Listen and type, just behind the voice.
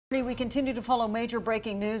We continue to follow major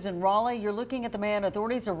breaking news in Raleigh. You're looking at the man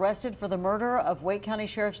authorities arrested for the murder of Wake County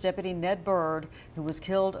Sheriff's Deputy Ned Byrd, who was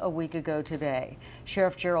killed a week ago today.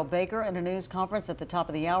 Sheriff Gerald Baker, in a news conference at the top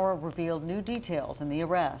of the hour, revealed new details in the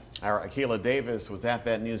arrest. Our Akila Davis was at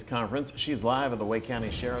that news conference. She's live at the Wake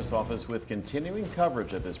County Sheriff's Office with continuing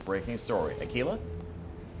coverage of this breaking story. Akila?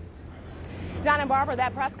 John and Barbara,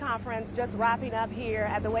 that press conference just wrapping up here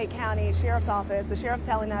at the Wake County Sheriff's Office. The sheriff's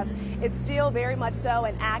telling us it's still very much so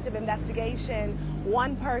an active investigation.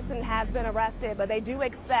 One person has been arrested, but they do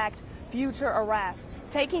expect future arrests.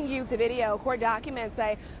 Taking you to video, court documents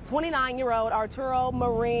say 29-year-old Arturo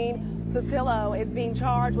Marine Sotillo is being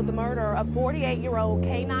charged with the murder of 48-year-old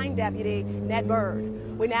K-9 deputy Ned Byrd.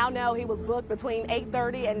 We now know he was booked between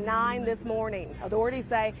 8:30 and 9 this morning. Authorities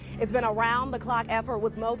say it's been a round-the-clock effort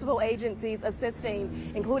with multiple agencies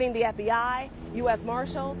assisting, including the FBI, U.S.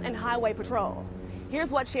 Marshals, and Highway Patrol.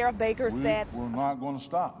 Here's what Sheriff Baker said. We're not going to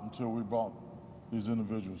stop until we brought these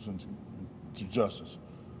individuals into justice.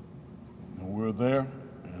 And we're there,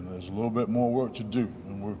 and there's a little bit more work to do,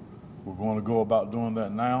 and we're going to go about doing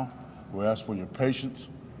that now. We ask for your patience.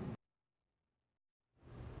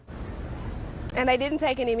 And they didn't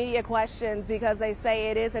take any media questions because they say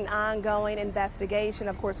it is an ongoing investigation.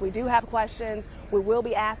 Of course, we do have questions. We will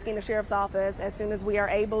be asking the sheriff's office as soon as we are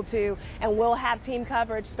able to, and we'll have team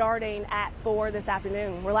coverage starting at 4 this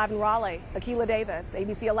afternoon. We're live in Raleigh. Akila Davis,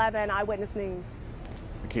 ABC 11 Eyewitness News.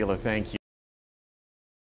 Akila, thank you.